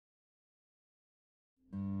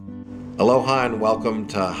Aloha and welcome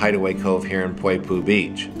to Hideaway Cove here in Poipu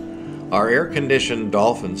Beach. Our air-conditioned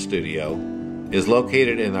Dolphin Studio is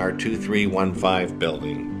located in our 2315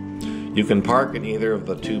 building. You can park in either of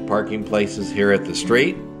the two parking places here at the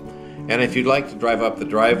street, and if you'd like to drive up the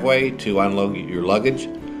driveway to unload your luggage,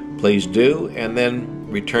 please do, and then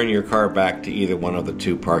return your car back to either one of the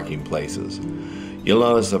two parking places. You'll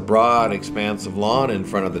notice a broad expanse of lawn in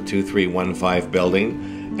front of the 2315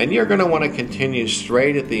 building, and you're going to want to continue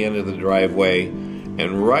straight at the end of the driveway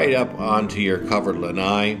and right up onto your covered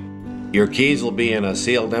lanai. Your keys will be in a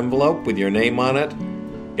sealed envelope with your name on it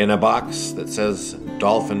in a box that says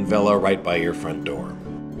Dolphin Villa right by your front door.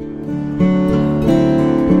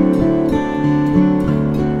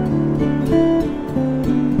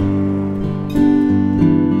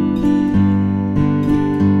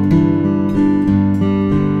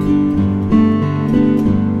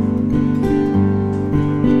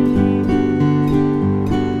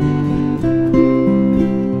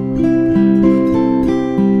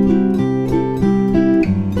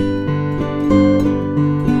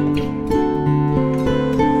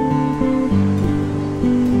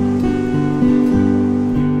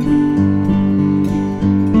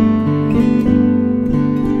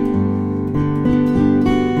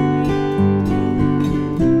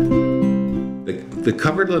 The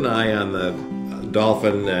covered lanai on the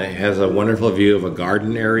Dolphin has a wonderful view of a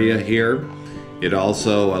garden area here. It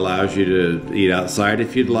also allows you to eat outside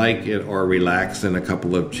if you'd like, or relax in a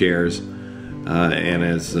couple of chairs. And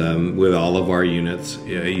as with all of our units,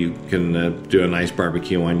 you can do a nice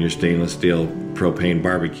barbecue on your stainless steel propane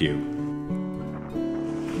barbecue.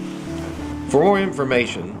 For more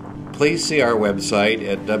information, please see our website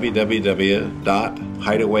at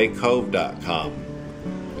www.hideawaycove.com.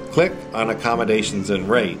 Click on Accommodations and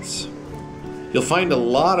Rates. You'll find a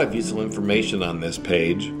lot of useful information on this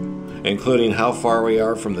page, including how far we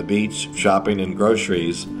are from the beach, shopping, and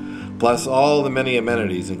groceries, plus all the many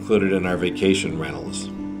amenities included in our vacation rentals.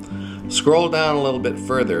 Scroll down a little bit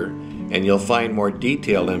further and you'll find more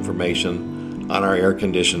detailed information on our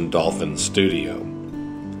air-conditioned Dolphin Studio.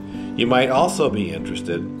 You might also be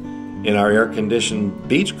interested in our air-conditioned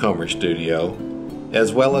Beachcomber Studio,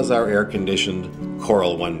 as well as our air-conditioned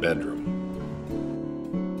Coral one-bedroom.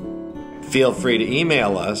 Feel free to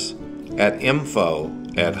email us at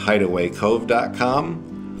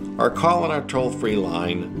info@hideawaycove.com or call on our toll-free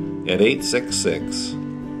line at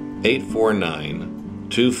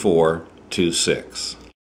 866-849-2426.